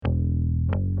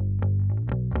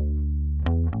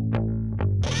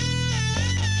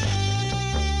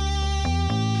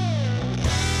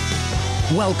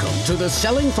Welcome to the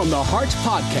Selling from the Heart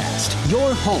podcast,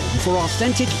 your home for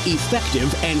authentic,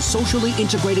 effective, and socially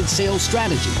integrated sales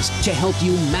strategies to help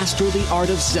you master the art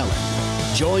of selling.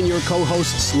 Join your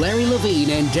co-hosts Larry Levine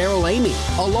and Daryl Amy,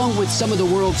 along with some of the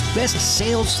world's best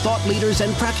sales thought leaders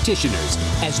and practitioners,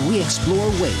 as we explore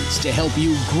ways to help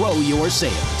you grow your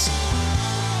sales.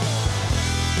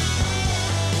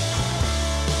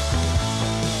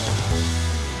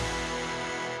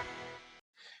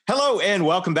 Hello, and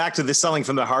welcome back to the Selling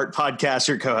from the Heart podcast.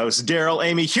 Your co-host, Daryl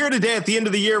Amy, here today at the end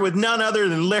of the year with none other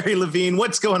than Larry Levine.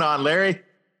 What's going on, Larry?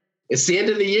 It's the end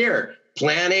of the year.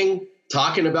 Planning,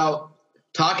 talking about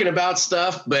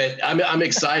stuff, but I'm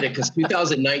excited because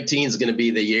 2019 is going to be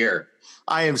the year.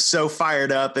 I am so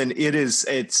fired up, and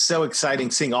it's so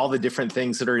exciting seeing all the different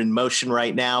things that are in motion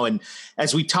right now. And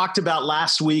as we talked about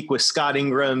last week with Scott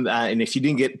Ingram, and if you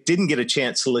didn't get a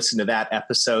chance to listen to that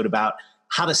episode about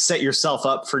how to set yourself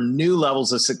up for new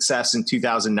levels of success in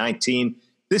 2019,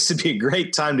 this would be a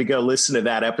great time to go listen to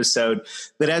that episode.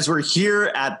 But as we're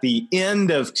here at the end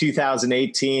of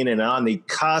 2018 and on the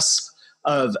cusp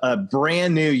of a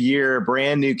brand new year,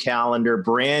 brand new calendar,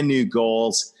 brand new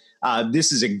goals,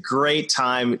 this is a great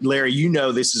time. Larry, you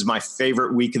know this is my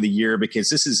favorite week of the year because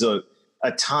this is a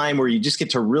time where you just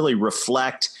get to really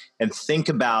reflect and think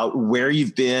about where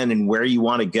you've been and where you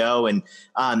want to go. And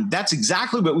that's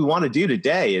exactly what we want to do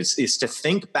today is to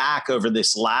think back over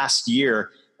this last year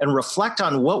and reflect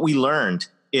on what we learned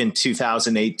in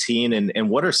 2018 and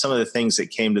what are some of the things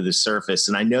that came to the surface.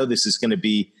 And I know this is going to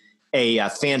be a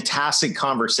fantastic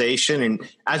conversation. And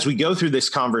as we go through this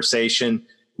conversation,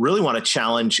 really want to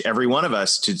challenge every one of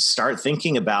us to start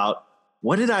thinking about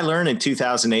what did I learn in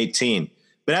 2018?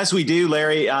 But as we do,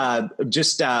 Larry,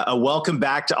 just a welcome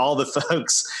back to all the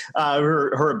folks who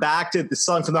are back to the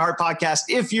Selling from the Heart podcast.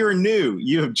 If you're new,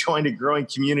 you have joined a growing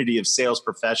community of sales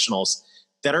professionals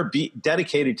that are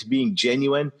dedicated to being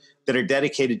genuine, that are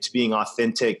dedicated to being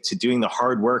authentic, to doing the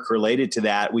hard work related to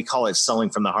that. We call it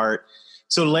Selling from the Heart.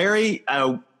 So, Larry,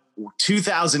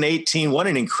 2018, what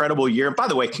an incredible year. And by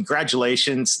the way,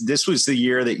 congratulations. This was the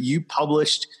year that you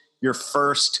published your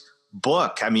first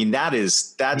book. I mean,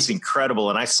 that's incredible.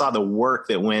 And I saw the work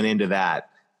that went into that.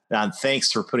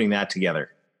 Thanks for putting that together.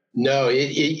 No,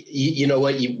 you know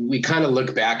what? We kind of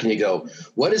look back and you go,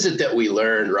 what is it that we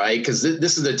learned, right? Because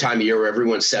this is the time of year where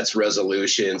everyone sets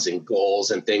resolutions and goals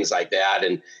and things like that.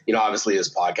 And, obviously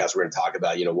this podcast, we're going to talk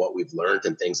about, what we've learned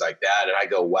and things like that. And I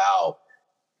go, wow,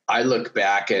 I look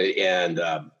back and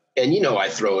I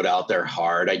throw it out there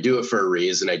hard. I do it for a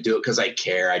reason. I do it because I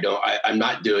care. I'm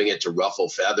not doing it to ruffle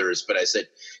feathers, but I said,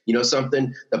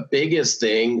 something, the biggest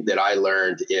thing that I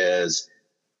learned is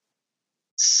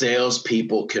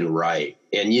salespeople can write.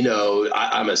 And,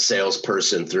 I'm a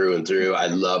salesperson through and through. I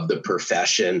love the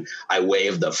profession. I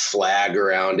wave the flag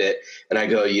around it. And I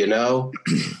go,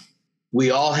 we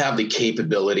all have the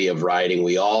capability of writing.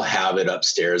 We all have it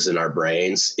upstairs in our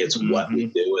brains. It's what we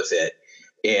do with it.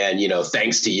 And,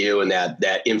 thanks to you and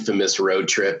that infamous road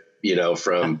trip,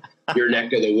 from your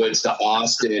neck of the woods to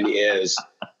Austin is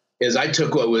I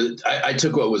took what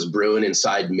was brewing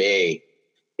inside me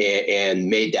and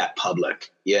made that public.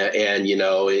 Yeah. And,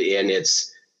 and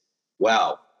it's,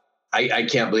 wow, I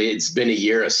can't believe it's been a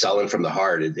year of Selling from the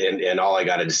Heart. And all I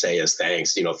got to say is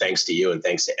thanks, thanks to you and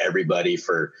thanks to everybody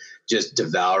for just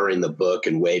devouring the book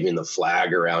and waving the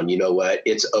flag around. You know what?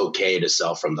 It's okay to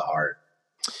sell from the heart.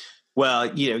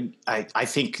 Well, I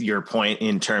think your point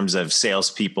in terms of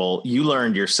salespeople, you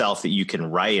learned yourself that you can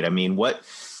write. I mean,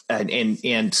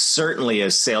 and certainly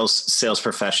as sales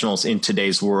professionals in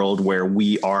today's world where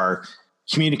we are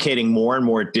communicating more and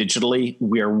more digitally,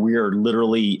 we are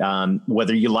literally,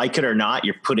 whether you like it or not,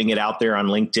 you're putting it out there on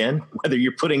LinkedIn. Whether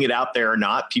you're putting it out there or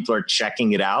not, people are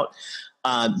checking it out.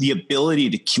 The ability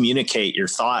to communicate your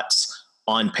thoughts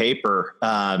on paper,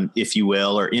 if you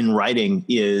will, or in writing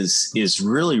is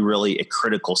really, really a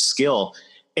critical skill.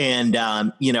 And,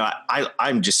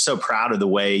 I'm just so proud of the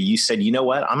way you said, you know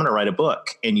what, I'm going to write a book,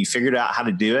 and you figured out how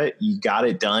to do it. You got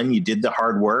it done. You did the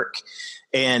hard work.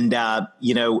 And, I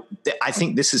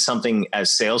think this is something as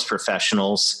sales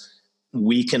professionals,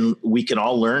 we can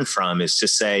all learn from, is to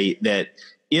say that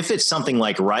if it's something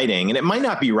like writing, and it might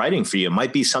not be writing for you, it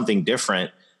might be something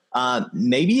different.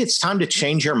 Maybe it's time to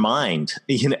change your mind.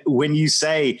 When you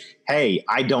say, hey,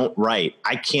 I don't write,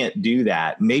 I can't do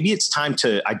that. Maybe it's time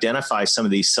to identify some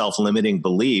of these self-limiting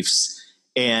beliefs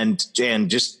and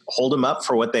just hold them up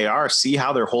for what they are, see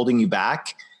how they're holding you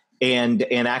back, and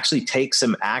actually take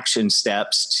some action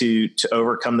steps to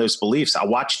overcome those beliefs. I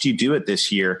watched you do it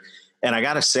this year, and I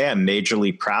got to say, I'm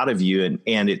majorly proud of you,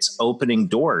 and it's opening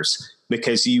doors.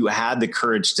 because you had the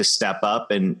courage to step up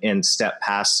and step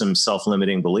past some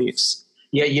self-limiting beliefs.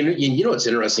 Yeah, you know what's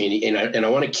interesting, and I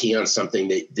want to key on something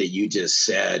that you just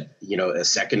said, a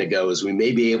second ago, is we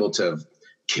may be able to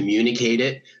communicate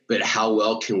it, but how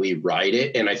well can we write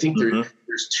it? And I think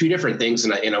there's two different things,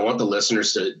 and I want the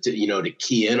listeners to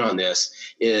key in on this.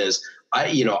 Is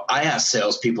I ask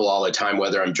salespeople all the time,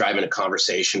 whether I'm driving a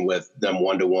conversation with them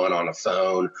one-to-one on a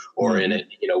phone or in it,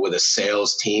 with a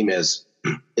sales team, is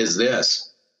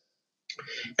this.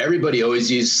 Everybody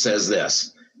always says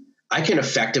this: I can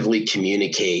effectively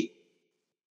communicate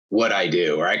what I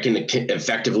do, or I can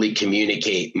effectively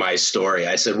communicate my story.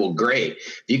 I said, well, great.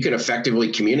 If you can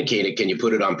effectively communicate it, can you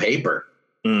put it on paper?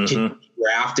 Can you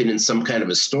draft it in some kind of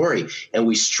a story? And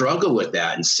we struggle with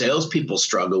that, and salespeople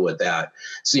struggle with that.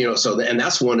 So, and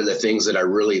that's one of the things that I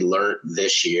really learned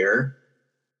this year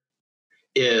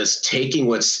is taking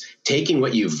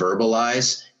what you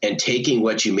verbalize and taking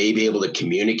what you may be able to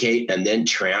communicate and then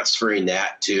transferring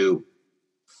that to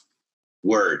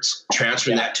words,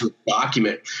 transferring that to a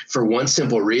document, for one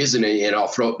simple reason, and I'll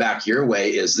throw it back your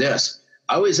way, is this.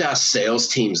 I always ask sales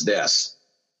teams this: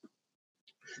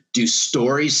 do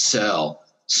stories sell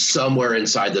somewhere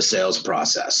inside the sales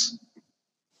process?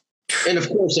 And of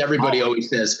course, everybody always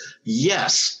says,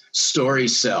 yes,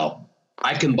 stories sell.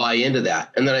 I can buy into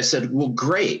that. And then I said, well,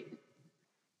 great.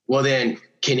 Well, then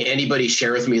can anybody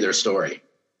share with me their story?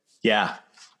 Yeah.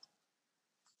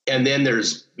 And then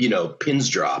there's, pins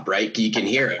drop, right? You can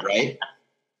hear it, right?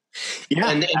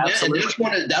 Yeah, and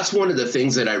that's one of the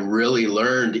things that I really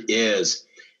learned is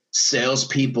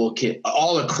salespeople can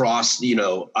all across,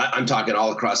 I'm talking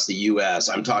all across the US,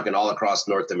 I'm talking all across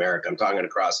North America, I'm talking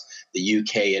across the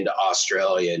UK into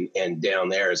Australia and down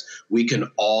there, is we can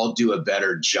all do a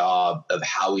better job of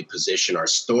how we position our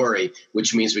story,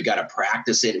 which means we got to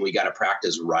practice it and we got to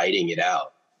practice writing it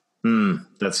out.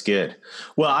 That's good.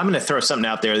 Well, I'm going to throw something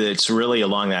out there that's really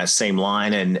along that same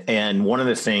line. And one of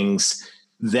the things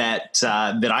that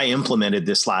I implemented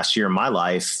this last year in my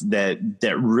life that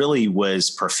really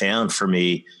was profound for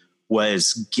me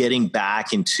was getting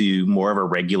back into more of a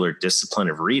regular discipline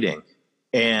of reading.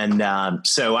 And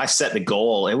so I set the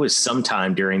goal. It was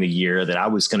sometime during the year that I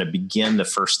was going to begin the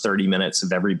first 30 minutes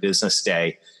of every business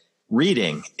day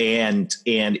reading. And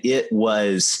it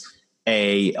was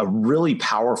a really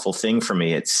powerful thing for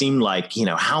me. It seemed like,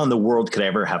 how in the world could I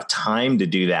ever have time to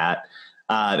do that?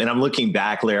 And I'm looking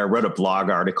back, Larry, I wrote a blog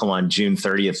article on June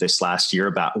 30th this last year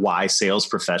about why sales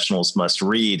professionals must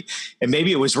read. And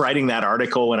maybe it was writing that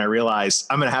article when I realized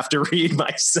I'm going to have to read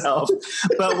myself.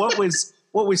 But what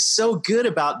was so good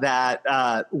about that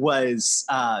was,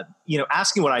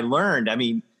 asking what I learned. I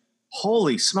mean,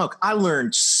 holy smoke, I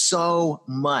learned so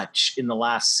much in the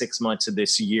last 6 months of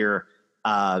this year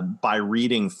by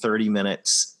reading 30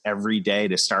 minutes every day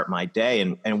to start my day.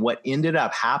 And what ended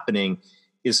up happening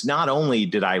is not only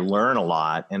did I learn a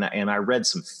lot, and I read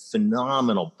some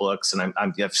phenomenal books, and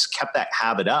I've kept that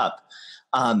habit up.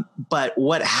 But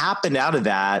what happened out of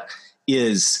that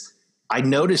is I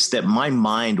noticed that my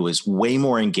mind was way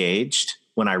more engaged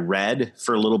when I read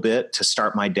for a little bit to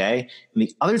start my day. And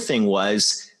the other thing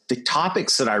was the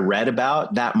topics that I read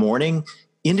about that morning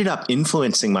ended up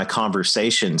influencing my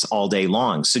conversations all day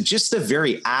long. So just the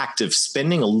very act of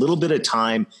spending a little bit of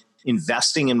time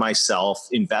investing in myself,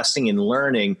 investing in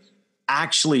learning,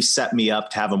 actually set me up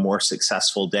to have a more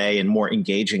successful day and more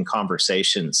engaging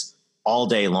conversations all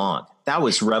day long. That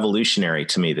was revolutionary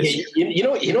to me this year. You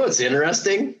know what's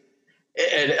interesting?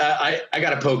 And I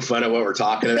got to poke fun at what we're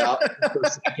talking about for a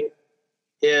second,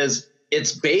 is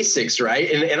it's basics,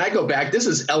 right? And I go back, this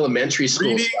is elementary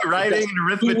school. Reading, writing, and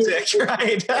arithmetic,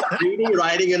 right? Reading,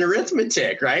 writing, and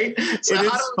arithmetic, right? So it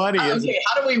is funny.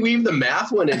 How do we weave the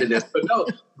math one into this?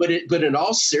 But in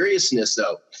all seriousness,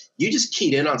 though, you just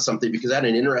keyed in on something, because I had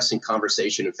an interesting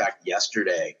conversation, in fact,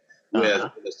 yesterday with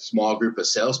a small group of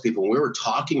salespeople. And we were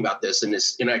talking about this, and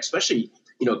especially,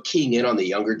 keying in on the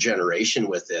younger generation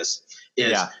with this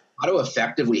is how to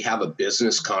effectively have a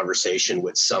business conversation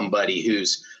with somebody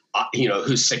who's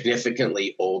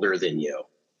significantly older than you.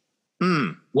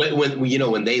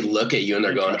 When they look at you and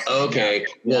they're going, okay,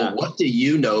 well, what do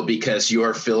you know? Because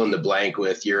you're fill in the blank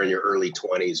with you're in your early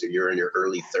 20s or you're in your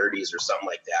early 30s or something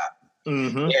like that.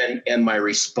 Mm-hmm. And my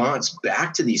response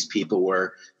back to these people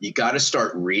were, you got to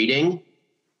start reading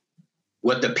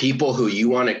what the people who you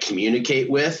want to communicate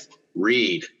with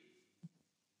read.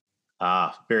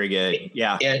 Very good.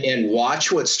 Yeah. And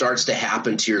watch what starts to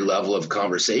happen to your level of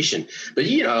conversation. But,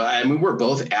 I mean, we're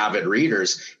both avid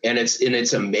readers, and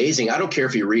it's amazing. I don't care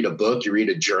if you read a book, you read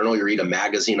a journal, you read a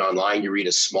magazine online, you read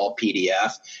a small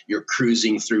PDF, you're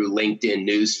cruising through LinkedIn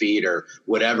newsfeed or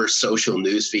whatever social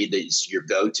newsfeed that your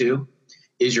go-to,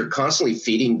 is you're constantly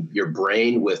feeding your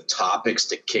brain with topics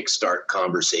to kickstart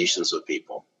conversations with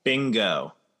people.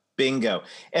 Bingo.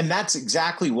 And that's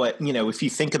exactly what, if you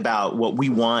think about what we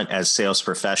want as sales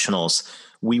professionals,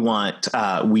 we want,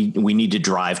 we need to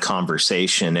drive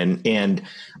conversation. And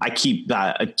I keep,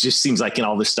 it just seems like in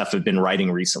all this stuff I've been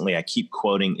writing recently, I keep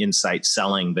quoting Insight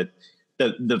Selling, but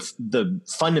the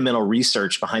fundamental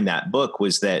research behind that book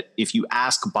was that if you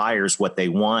ask buyers what they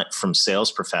want from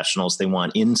sales professionals, they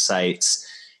want insights.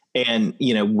 And,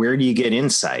 where do you get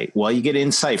insight? Well, you get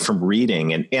insight from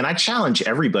reading. And I challenge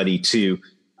everybody to,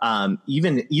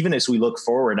 even as we look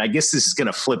forward, I guess this is going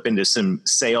to flip into some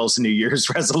sales New Year's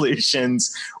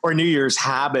resolutions or New Year's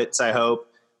habits, I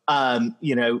hope,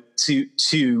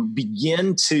 to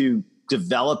begin to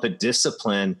develop a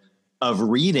discipline of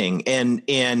reading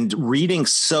and reading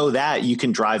so that you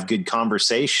can drive good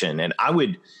conversation. And I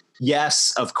would,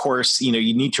 yes, of course, you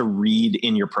need to read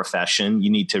in your profession.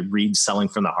 You need to read Selling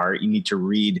from the Heart. You need to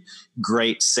read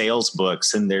great sales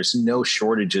books, and there's no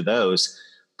shortage of those.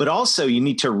 But also you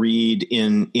need to read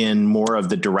in more of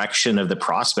the direction of the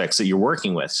prospects that you're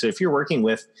working with. So if you're working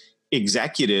with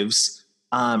executives,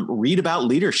 read about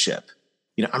leadership.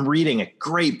 I'm reading a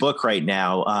great book right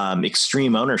now,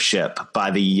 Extreme Ownership by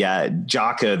the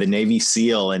Jocko, the Navy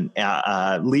SEAL, and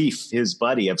Leaf, his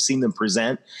buddy. I've seen them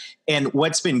present. And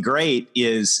what's been great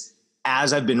is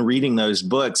as I've been reading those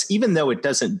books, even though it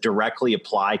doesn't directly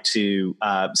apply to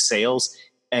sales,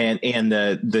 and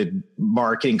the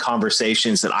marketing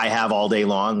conversations that I have all day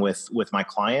long with my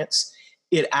clients,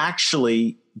 it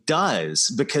actually does,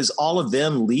 because all of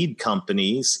them lead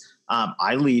companies.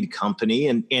 I lead company.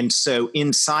 And so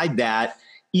inside that,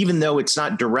 even though it's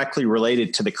not directly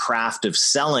related to the craft of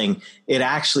selling, it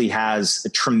actually has a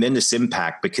tremendous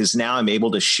impact, because now I'm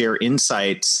able to share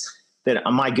insights that,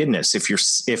 oh my goodness,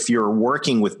 if you're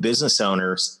working with business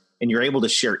owners, and you're able to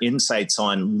share insights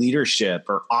on leadership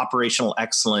or operational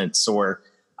excellence or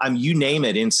you name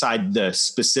it inside the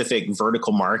specific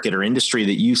vertical market or industry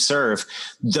that you serve,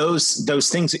 those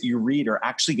things that you read are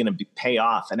actually going to pay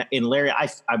off. And Larry,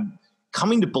 I'm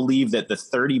coming to believe that the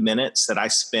 30 minutes that I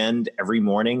spend every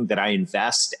morning, that I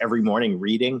invest every morning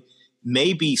reading,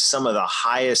 may be some of the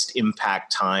highest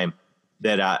impact time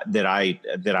that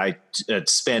I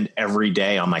spend every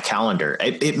day on my calendar.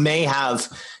 It may have,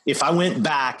 if I went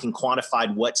back and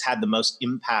quantified what's had the most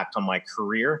impact on my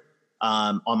career,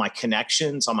 on my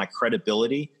connections, on my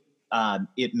credibility,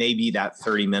 it may be that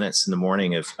 30 minutes in the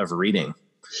morning of reading.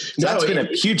 So that's been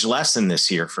a huge lesson this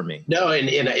year for me. No,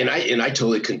 and I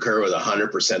totally concur with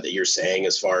 100% that you're saying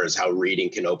as far as how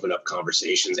reading can open up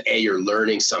conversations. You're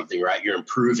learning something, right? You're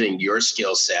improving your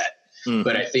skill set. Mm-hmm.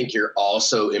 But I think you're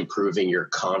also improving your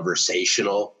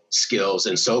conversational skills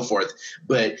and so forth.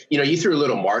 But, you threw a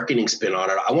little marketing spin on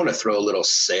it. I want to throw a little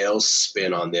sales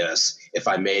spin on this, if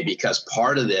I may, because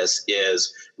part of this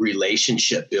is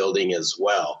relationship building as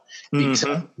well. Because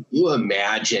you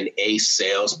imagine a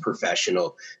sales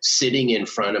professional sitting in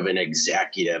front of an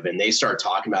executive and they start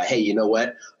talking about, hey, you know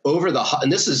what?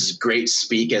 And this is great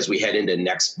speak as we head into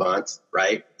next month,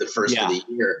 right? The first of the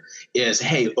year is,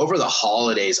 hey, over the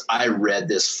holidays, I read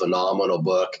this phenomenal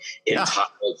book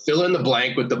entitled, fill in the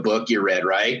blank with the book you read,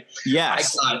 right?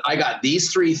 Yes. I got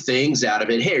these 3 things out of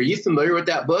it. Hey, are you familiar with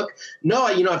that book? No,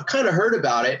 I've kind of heard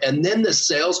about it. And then the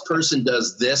salesperson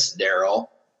does this, Daryl.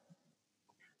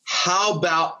 How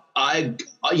about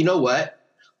you know what?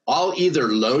 I'll either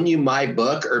loan you my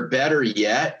book, or better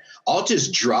yet, I'll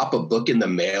just drop a book in the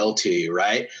mail to you,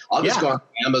 right? I'll just go on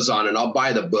Amazon and I'll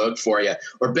buy the book for you.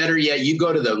 Or better yet, you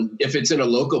go to if it's in a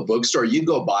local bookstore, you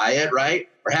go buy it, right?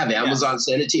 Or have Amazon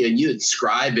send it to you and you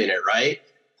inscribe in it, right?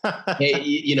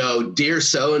 Hey, dear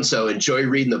so-and-so, enjoy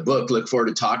reading the book. Look forward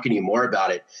to talking to you more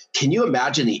about it. Can you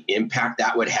imagine the impact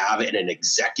that would have at an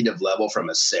executive level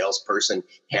from a salesperson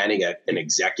handing an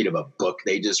executive a book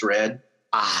they just read?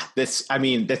 That's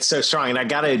so strong. And I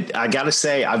gotta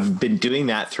say, I've been doing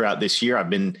that throughout this year. I've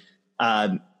been,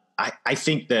 I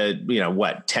think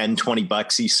that, 10, 20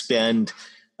 bucks you spend,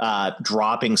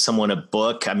 dropping someone a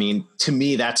book. I mean, to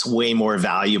me, that's way more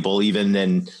valuable even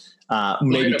than,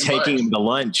 maybe taking them to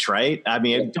lunch, right? I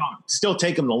mean, still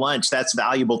take them to lunch. That's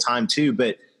valuable time too.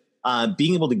 But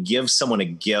being able to give someone a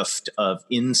gift of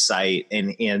insight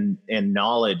and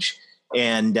knowledge.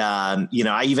 And,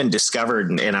 I even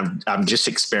discovered, and I'm just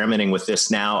experimenting with this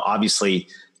now. Obviously,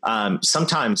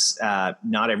 Sometimes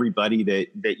not everybody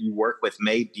that you work with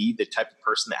may be the type of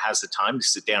person that has the time to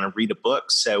sit down and read a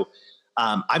book. So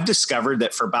I've discovered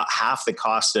that for about half the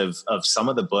cost of some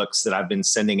of the books that I've been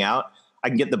sending out, I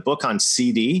can get the book on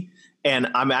CD, and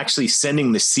I'm actually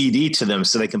sending the CD to them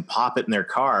so they can pop it in their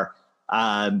car,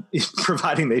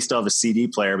 providing they still have a CD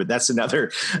player. But that's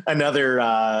another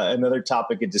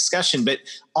topic of discussion. But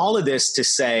all of this to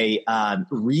say,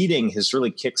 reading has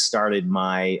really kickstarted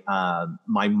my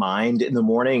my mind in the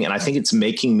morning, and I think it's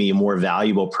making me a more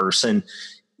valuable person.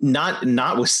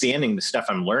 Notwithstanding the stuff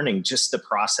I'm learning, just the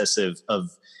process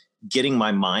of getting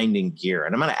my mind in gear.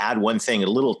 And I'm going to add one thing, a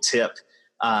little tip.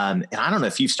 And I don't know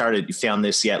if you found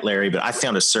this yet, Larry, but I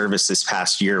found a service this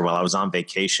past year while I was on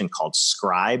vacation called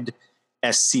Scribd,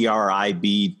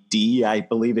 SCRIBD, I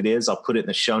believe it is. I'll put it in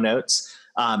the show notes.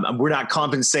 We're not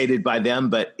compensated by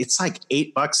them, but it's like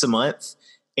 $8 a month,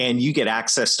 and you get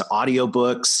access to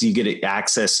audiobooks. You get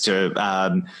access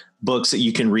to books that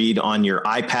you can read on your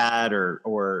iPad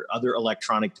or other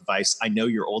electronic device. I know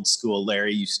you're old school,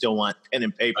 Larry. You still want pen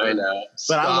and paper. I know.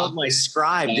 But I love my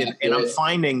Scribd, and I'm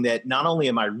finding that not only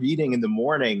am I reading in the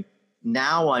morning,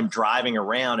 now I'm driving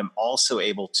around. I'm also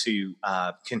able to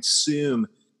consume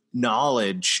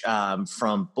knowledge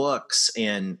from books,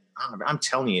 and I'm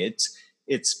telling you,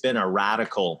 it's been a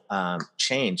radical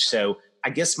change. So I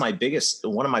guess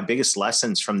one of my biggest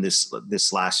lessons from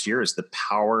this last year is the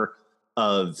power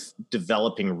of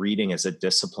developing reading as a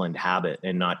disciplined habit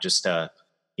and not just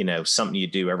something you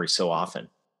do every so often,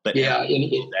 but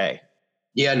every day.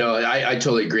 Yeah, no, I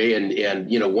totally agree. And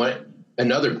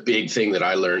another big thing that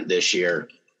I learned this year,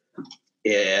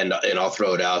 and I'll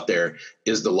throw it out there,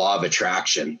 is the law of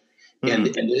attraction.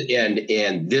 Mm-hmm.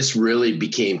 And this really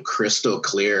became crystal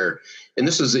clear. And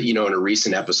this was, in a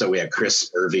recent episode, we had Chris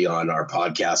Irvy on our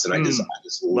podcast, and I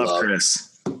just love Chris.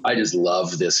 I just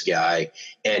love this guy.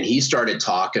 And he started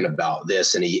talking about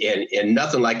this, and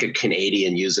nothing like a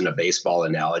Canadian using a baseball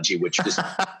analogy, which just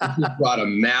brought a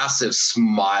massive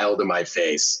smile to my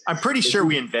face. I'm pretty sure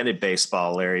we invented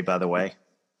baseball, Larry, by the way.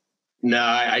 No,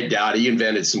 I doubt it. He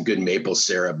invented some good maple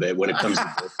syrup, but when it comes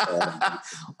to baseball,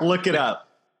 look it up.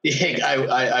 Yeah,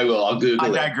 I will. I'll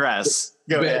Google it. I digress.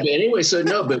 But anyway, so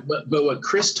no, but what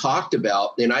Chris talked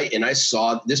about, and I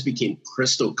saw this became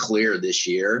crystal clear this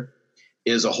year,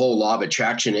 is a whole law of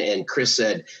attraction. And Chris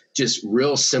said, just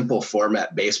real simple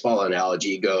format baseball analogy.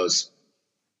 He goes,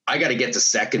 I got to get to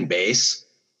second base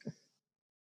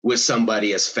with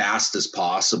somebody as fast as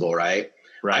possible, right?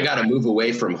 I got to move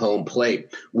away from home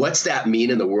plate. What's that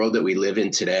mean in the world that we live in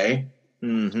today?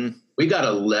 Mm-hmm. We got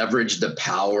to leverage the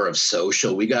power of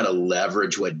social. We got to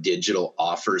leverage what digital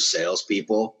offers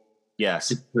salespeople. Yes.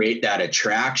 To create that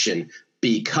attraction.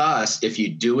 Because if you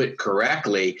do it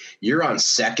correctly, you're on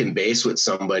second base with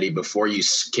somebody before you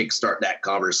kickstart that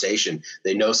conversation.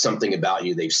 They know something about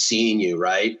you. They've seen you,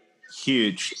 right?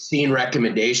 Huge. Seen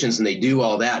recommendations, and they do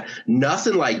all that.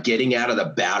 Nothing like getting out of the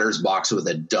batter's box with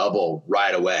a double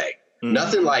right away. Mm-hmm.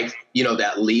 Nothing like,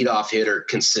 that leadoff hitter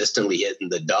consistently hitting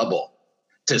the double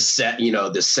to set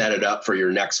it up for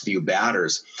your next few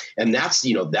batters. And that's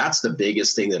the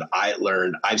biggest thing that I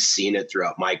learned. I've seen it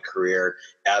throughout my career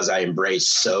as I embrace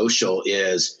social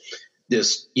is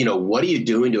this, what are you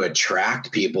doing to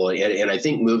attract people? And I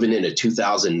think moving into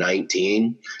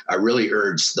 2019, I really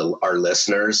urge our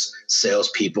listeners,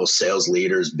 salespeople, sales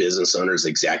leaders, business owners,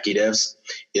 executives,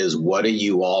 is what are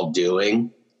you all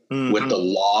doing with the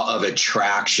law of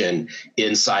attraction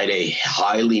inside a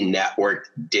highly networked,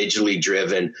 digitally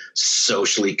driven,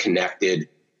 socially connected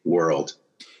world?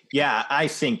 Yeah, I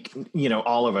think,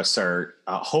 all of us are,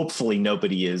 hopefully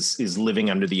nobody is living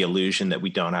under the illusion that we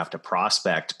don't have to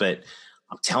prospect, but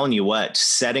I'm telling you what,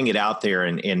 setting it out there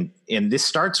and this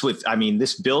starts with,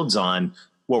 this builds on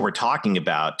what we're talking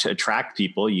about. To attract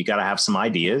people, you got to have some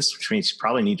ideas, which means you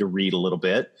probably need to read a little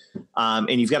bit. And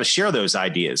you've got to share those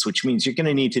ideas, which means you're going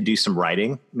to need to do some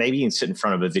writing. Maybe you can sit in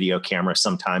front of a video camera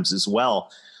sometimes as well.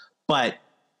 But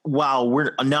while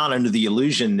we're not under the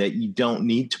illusion that you don't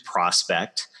need to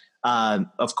prospect,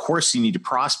 of course you need to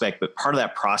prospect, but part of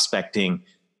that prospecting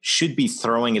should be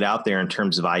throwing it out there in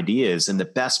terms of ideas. And the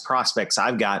best prospects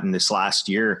I've gotten this last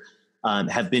year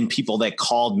have been people that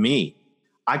called me.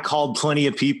 I called plenty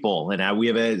of people, and we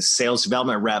have a sales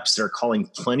development reps that are calling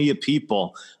plenty of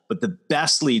people. But the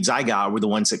best leads I got were the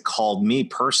ones that called me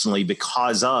personally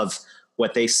because of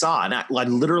what they saw. And I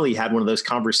literally had one of those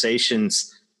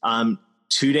conversations 2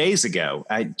 days ago.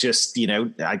 I just,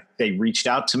 they reached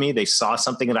out to me. They saw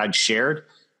something that I'd shared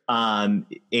and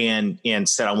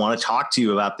said, I want to talk to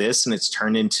you about this. And it's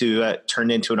turned into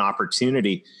an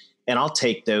opportunity. And I'll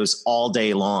take those all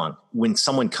day long. When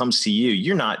someone comes to you,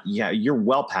 you're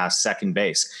well past second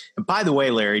base. And by the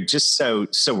way, Larry, just so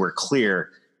we're clear,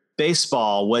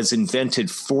 baseball was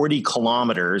invented 40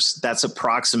 kilometers. That's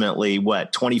approximately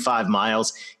 25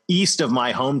 miles east of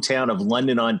my hometown of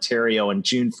London, Ontario on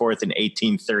June 4th in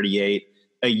 1838,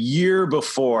 a year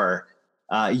before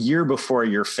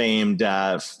your famed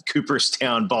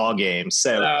Cooperstown ball game.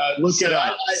 So look it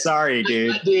up. Sorry,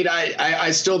 dude. Dude,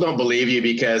 I still don't believe you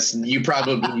because you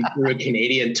probably threw a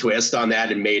Canadian twist on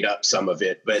that and made up some of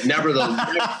it. But nevertheless,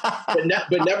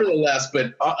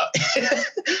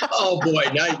 oh boy,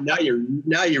 now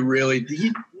you're really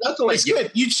nothing like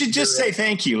good. You should just say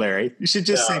thank you, Larry. You should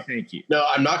just say thank you. No,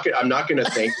 I'm not going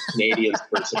to thank the Canadians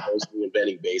for supposedly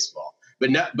inventing baseball. But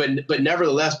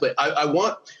nevertheless,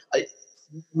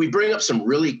 we bring up some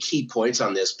really key points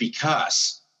on this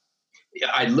because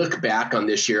I look back on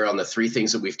this year on the three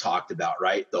things that we've talked about,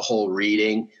 right? The whole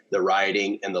reading, the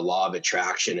writing, and the law of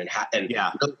attraction. And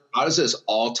how does this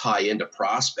all tie into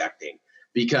prospecting?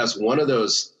 Because one of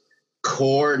those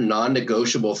core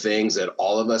non-negotiable things that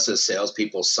all of us as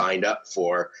salespeople signed up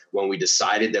for when we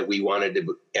decided that we wanted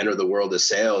to enter the world of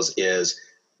sales is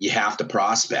you have to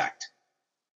prospect.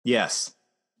 Yes.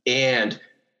 And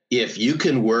if you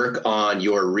can work on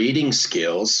your reading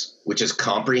skills, which is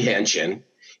comprehension,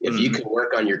 if you can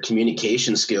work on your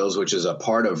communication skills, which is a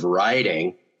part of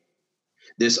writing,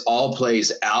 this all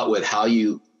plays out with how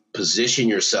you position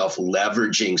yourself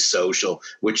leveraging social,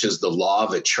 which is the law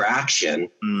of attraction.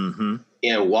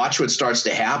 And watch what starts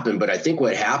to happen. But I think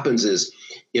what happens is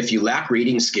if you lack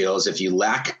reading skills, if you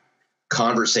lack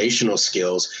conversational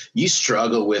skills, you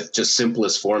struggle with just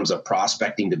simplest forms of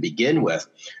prospecting to begin with.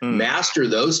 Master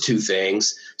those two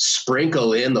things,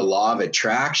 sprinkle in the law of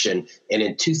attraction, and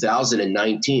in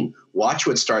 2019, watch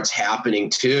what starts happening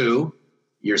to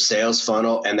your sales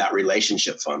funnel and that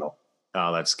relationship funnel.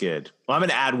 Oh, that's good. Well, I'm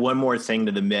going to add one more thing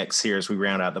to the mix here as we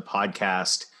round out the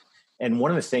podcast. And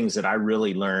one of the things that I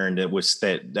really learned was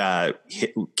that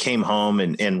came home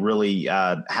and really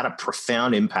had a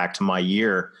profound impact on my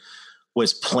year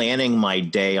was planning my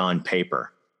day on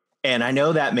paper. And I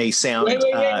know that may sound wait.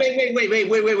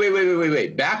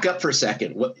 Back up for a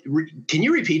second. Can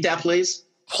you repeat that, please?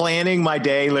 Planning my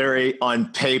day, Larry,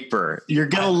 on paper. You're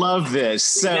going to love this.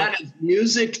 So that is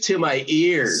music to my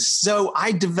ears. So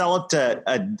I developed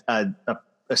a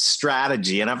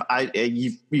strategy, and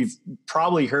you've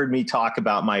probably heard me talk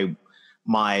about my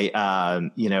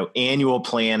annual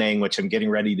planning, which I'm getting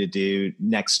ready to do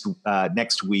next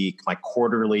week, my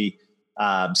quarterly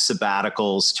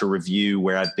sabbaticals to review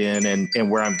where I've been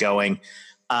and where I'm going.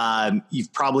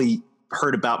 You've probably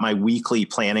heard about my weekly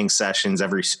planning sessions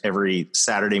every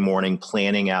Saturday morning,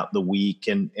 planning out the week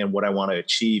and what I want to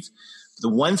achieve. The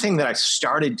one thing that I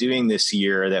started doing this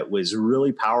year that was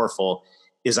really powerful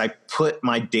is I put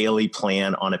my daily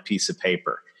plan on a piece of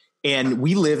paper. And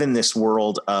we live in this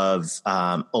world of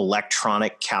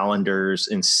electronic calendars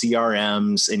and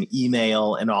CRMs and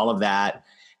email and all of that.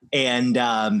 And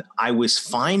I was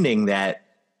finding that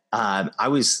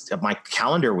my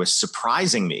calendar was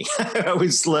surprising me. I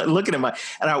was looking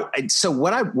at so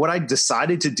what I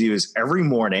decided to do is every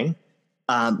morning,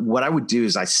 what I would do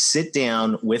is I sit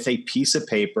down with a piece of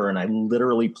paper and I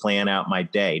literally plan out my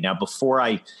day. Now, before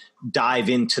I dive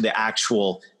into the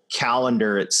actual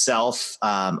calendar itself,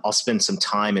 I'll spend some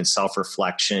time in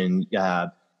self-reflection,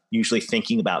 usually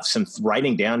thinking about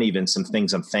writing down even some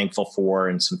things I'm thankful for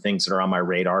and some things that are on my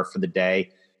radar for the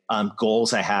day,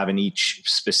 goals I have in each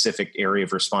specific area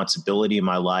of responsibility in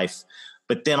my life.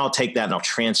 But then I'll take that and I'll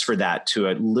transfer that to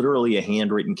literally a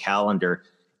handwritten calendar.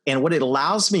 And what it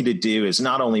allows me to do is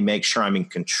not only make sure I'm in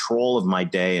control of my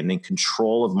day and in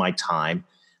control of my time,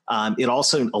 it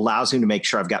also allows me to make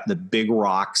sure I've got the big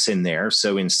rocks in there.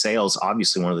 So in sales,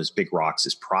 obviously one of those big rocks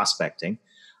is prospecting.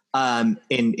 And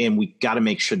we got to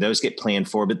make sure those get planned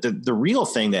for. But the real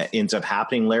thing that ends up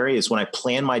happening, Larry, is when I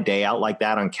plan my day out like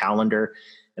that on calendar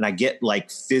and I get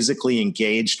like physically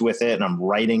engaged with it and I'm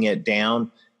writing it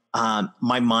down,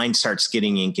 my mind starts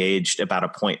getting engaged about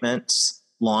appointments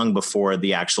long before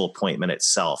the actual appointment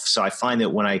itself. So I find that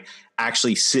when I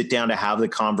actually sit down to have the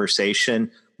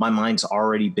conversation, my mind's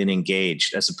already been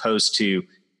engaged as opposed to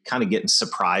kind of getting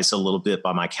surprised a little bit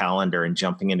by my calendar and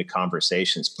jumping into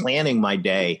conversations. Planning my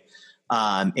day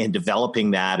and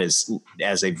developing that as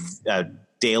a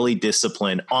daily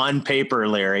discipline on paper,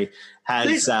 Larry,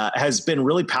 has been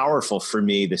really powerful for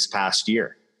me this past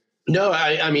year. No,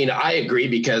 I mean, I agree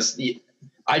because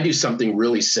I do something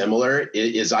really similar.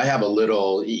 Is I have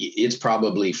it's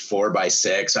probably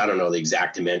 4x6. I don't know the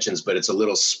exact dimensions, but it's a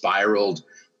little spiraled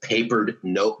papered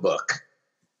notebook.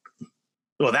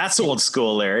 Well, that's old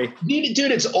school, Larry.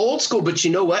 Dude, it's old school, but you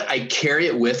know what? I carry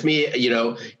it with me.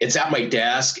 It's at my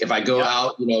desk. If I go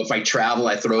out, if I travel,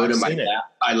 I throw it in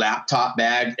my laptop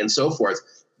bag and so forth.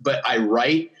 But I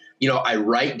write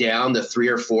down the 3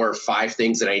 or 4 or 5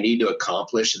 things that I need to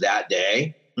accomplish that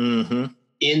day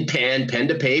in pen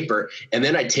to paper. And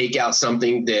then I take out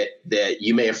something that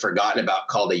you may have forgotten about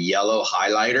called a yellow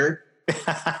highlighter.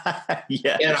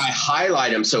 Yes. And I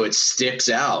highlight them so it sticks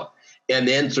out. And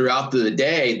then throughout the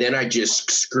day, then I just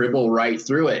scribble right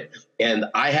through it. And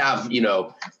I have,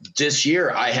 this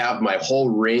year I have my whole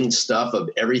ring stuff of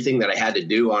everything that I had to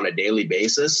do on a daily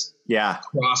basis. Yeah.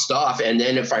 Crossed off. And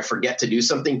then if I forget to do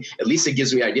something, at least it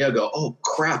gives me an idea. I go, oh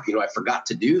crap, I forgot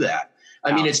to do that.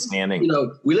 I mean, it's,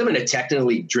 we live in a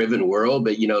technically driven world,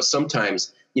 but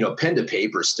sometimes, pen to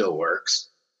paper still works.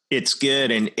 It's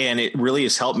good. And it really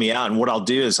has helped me out. And what I'll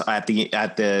do is at the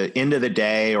end of the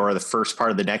day or the first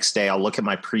part of the next day, I'll look at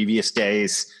my previous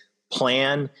day's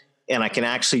plan, and I can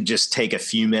actually just take a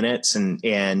few minutes and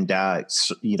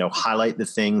highlight the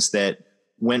things that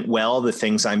went well, the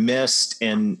things I missed,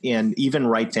 and even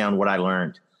write down what I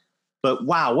learned. But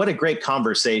wow, what a great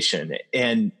conversation.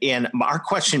 And our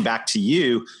question back to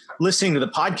you, listening to the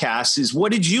podcast, is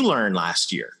what did you learn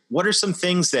last year? What are some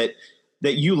things that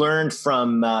you learned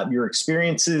from your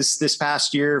experiences this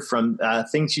past year, from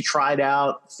things you tried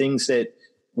out, things that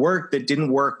worked, that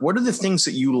didn't work? What are the things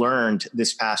that you learned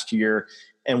this past year,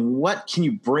 and what can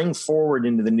you bring forward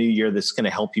into the new year that's going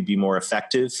to help you be more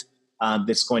effective,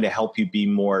 that's going to help you be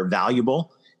more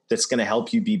valuable, that's going to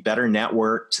help you be better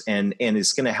networked, and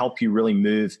is going to help you really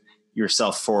move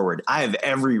yourself forward? I have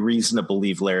every reason to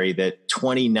believe, Larry, that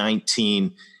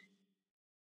 2019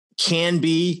 can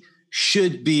be,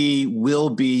 should be, will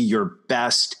be your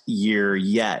best year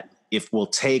yet if we'll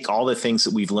take all the things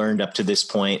that we've learned up to this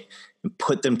point and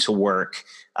put them to work,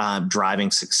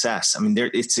 driving success. I mean,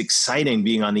 it's exciting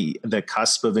being on the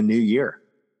cusp of a new year.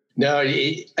 No,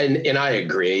 and I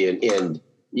agree. And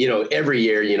every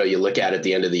year, you look at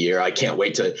the end of the year, I can't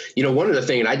wait to, one of the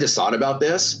things, and I just thought about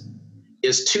this,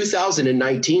 is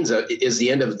 2019 is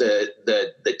the end of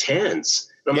the tens.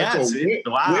 And I'm like,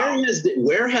 wow.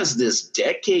 Where has this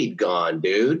decade gone,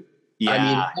 dude? Yeah. I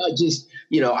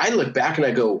mean, I look back and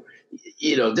I go,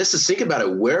 think about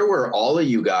it. Where were all of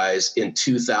you guys in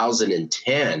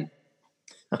 2010?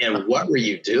 And what were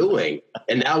you doing?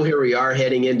 And now here we are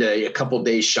heading into a couple of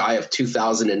days shy of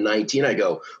 2019. I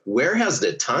go, where has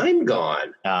the time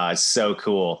gone? It's so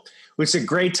cool. It's a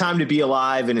great time to be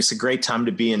alive, and it's a great time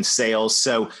to be in sales.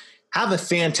 So have a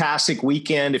fantastic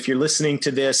weekend. If you're listening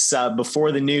to this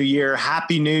before the new year,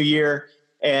 Happy New Year.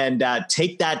 And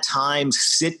take that time,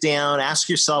 sit down, ask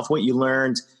yourself what you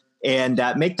learned, and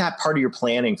make that part of your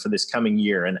planning for this coming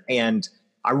year. And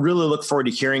I really look forward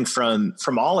to hearing from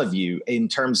all of you in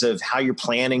terms of how your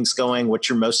planning's going, what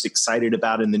you're most excited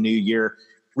about in the new year.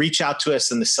 Reach out to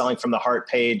us in the Selling from the Heart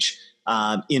page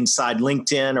inside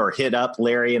LinkedIn, or hit up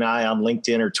Larry and I on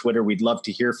LinkedIn or Twitter. We'd love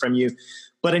to hear from you.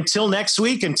 But until next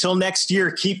week, until next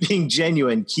year, keep being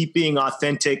genuine, keep being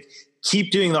authentic,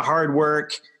 keep doing the hard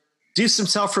work, do some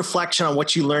self-reflection on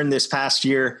what you learned this past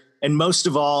year, and most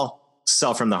of all,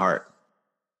 sell from the heart.